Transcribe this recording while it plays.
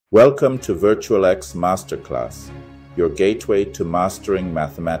Welcome to VirtualX MasterClass, your gateway to mastering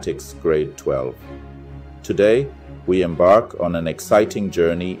mathematics grade 12. Today, we embark on an exciting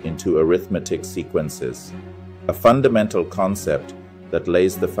journey into arithmetic sequences, a fundamental concept that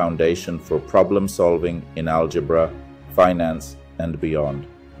lays the foundation for problem solving in algebra, finance, and beyond.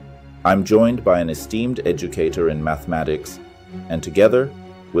 I'm joined by an esteemed educator in mathematics, and together,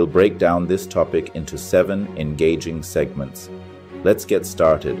 we'll break down this topic into 7 engaging segments. Let's get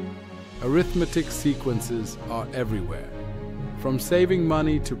started. Arithmetic sequences are everywhere. From saving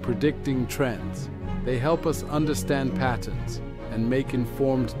money to predicting trends, they help us understand patterns and make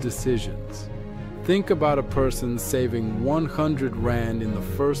informed decisions. Think about a person saving 100 Rand in the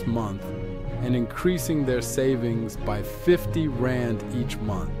first month and increasing their savings by 50 Rand each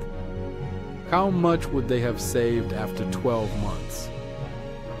month. How much would they have saved after 12 months?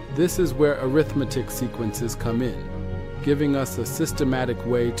 This is where arithmetic sequences come in, giving us a systematic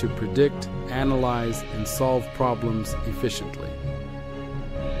way to predict, analyze, and solve problems efficiently.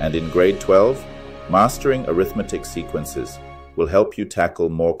 And in grade 12, mastering arithmetic sequences will help you tackle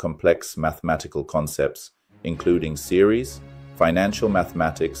more complex mathematical concepts, including series, financial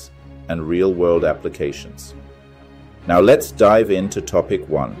mathematics, and real-world applications. Now let's dive into topic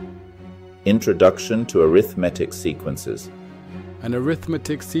 1, Introduction to Arithmetic Sequences. An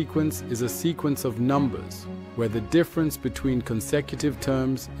arithmetic sequence is a sequence of numbers where the difference between consecutive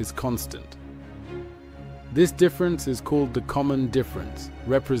terms is constant. This difference is called the common difference,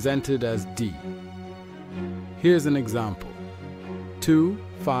 represented as D. Here's an example. 2,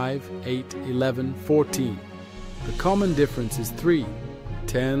 5, 8, 11, 14. The common difference is 3.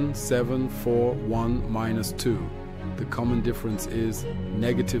 10, 7, 4, 1, minus 2. The common difference is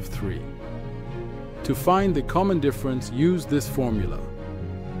negative 3. To find the common difference, use this formula.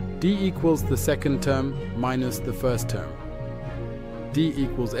 D equals the second term minus the first term. D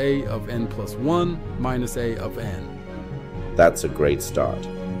equals A of n plus 1 minus A of n. That's a great start.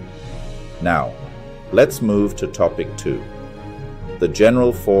 Now, let's move to topic 2, the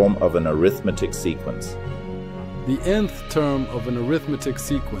general form of an arithmetic sequence. The nth term of an arithmetic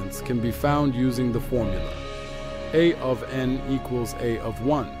sequence can be found using the formula. A of n equals A of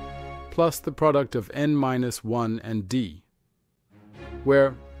 1, plus the product of n minus 1 and d,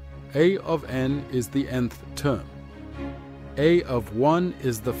 where A of n is the nth term, A of 1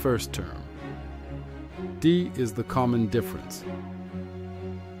 is the first term, d is the common difference,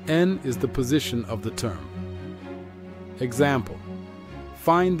 n is the position of the term. Example: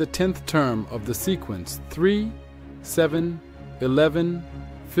 find the 10th term of the sequence 3, 7, 11,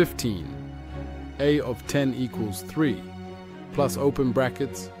 15. A of 10 equals 3, plus open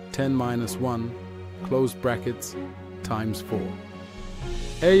brackets, 10 minus 1, close brackets, times 4.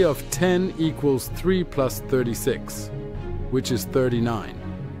 A of 10 equals 3 plus 36, which is 39.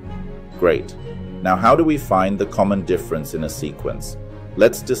 Great. Now how do we find the common difference in a sequence?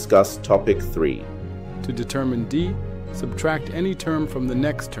 Let's discuss topic 3. To determine D, subtract any term from the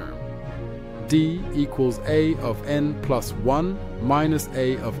next term. D equals A of n plus 1 minus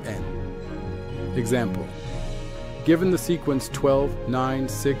A of n. Example: given the sequence 12, 9,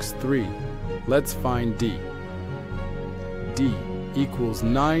 6, 3, let's find D. D equals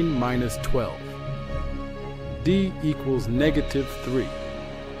 9 minus 12. D equals negative 3.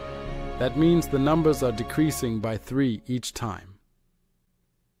 That means the numbers are decreasing by 3 each time.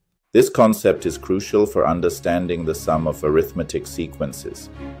 This concept is crucial for understanding the sum of arithmetic sequences,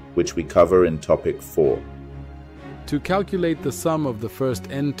 which we cover in topic 4. To calculate the sum of the first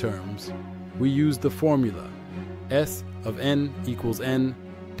n terms, we use the formula S of n equals n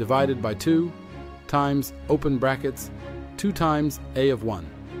divided by 2 times open brackets 2 times A of 1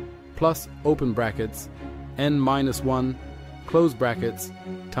 plus open brackets n minus 1 close brackets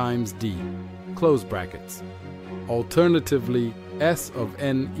times D close brackets. Alternatively, S of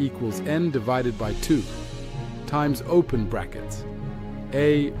n equals n divided by 2 times open brackets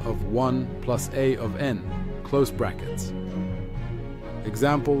A of 1 plus A of n close brackets.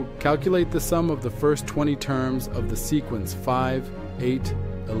 Example: calculate the sum of the first 20 terms of the sequence 5, 8,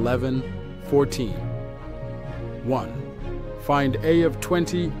 11, 14. 1. Find A of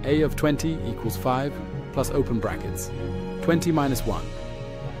 20. A of 20 equals 5 plus open brackets 20 minus 1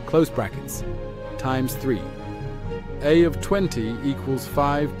 close brackets times 3. A of 20 equals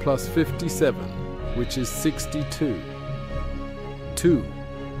 5 plus 57, which is 62. 2.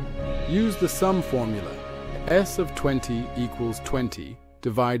 Use the sum formula. S of 20 equals 20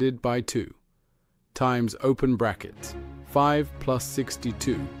 divided by 2 times open brackets 5 plus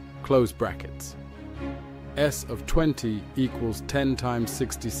 62 close brackets. S of 20 equals 10 times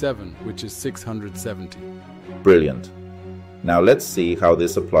 67, which is 670. Brilliant. Now let's see how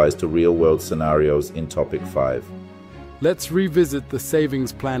this applies to real-world scenarios in Topic 5. Let's revisit the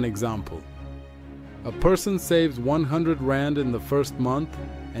savings plan example. A person saves 100 Rand in the first month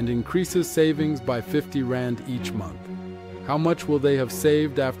and increases savings by 50 Rand each month. How much will they have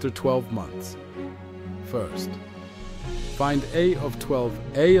saved after 12 months? First, find A of 12.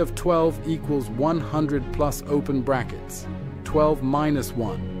 A of 12 equals 100 plus open brackets, 12 minus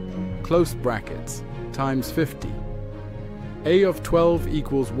 1, close brackets, times 50. A of 12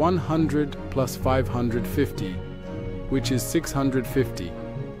 equals 100 plus 550, which is 650.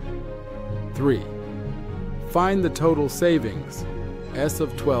 3. Find the total savings. S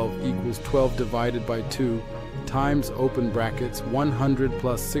of 12 equals 12 divided by 2 times open brackets 100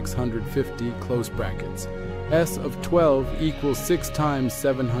 plus 650 close brackets. S of 12 equals 6 times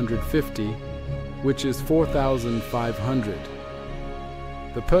 750, which is 4,500.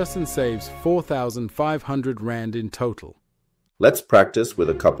 The person saves 4,500 Rand in total. Let's practice with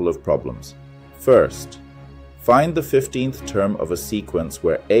a couple of problems. First, find the 15th term of a sequence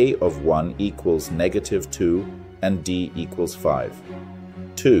where A of 1 equals -2 and D equals 5.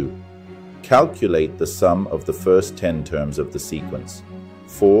 2. Calculate the sum of the first 10 terms of the sequence,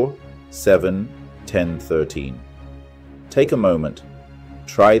 4, 7, 10, 13. Take a moment,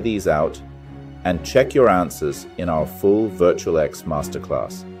 try these out, and check your answers in our full VirtualX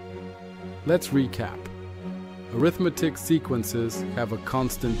Masterclass. Let's recap. Arithmetic sequences have a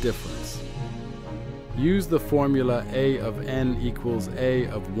constant difference. Use the formula A of n equals A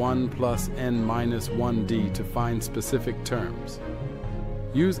of 1 plus n minus 1d to find specific terms.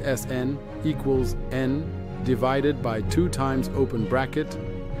 Use Sn equals n divided by 2 times open bracket,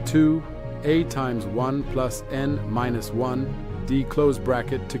 2, A times 1 plus n minus 1, d close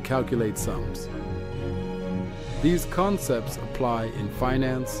bracket to calculate sums. These concepts apply in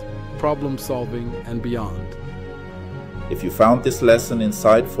finance, problem solving, and beyond. If you found this lesson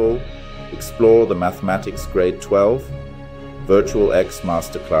insightful, explore the Mathematics Grade 12 VirtualX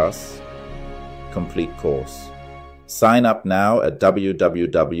MasterClass complete course. Sign up now at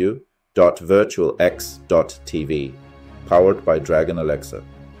www.virtualx.tv, powered by Dragon Alexa.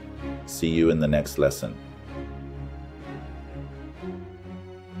 See you in the next lesson.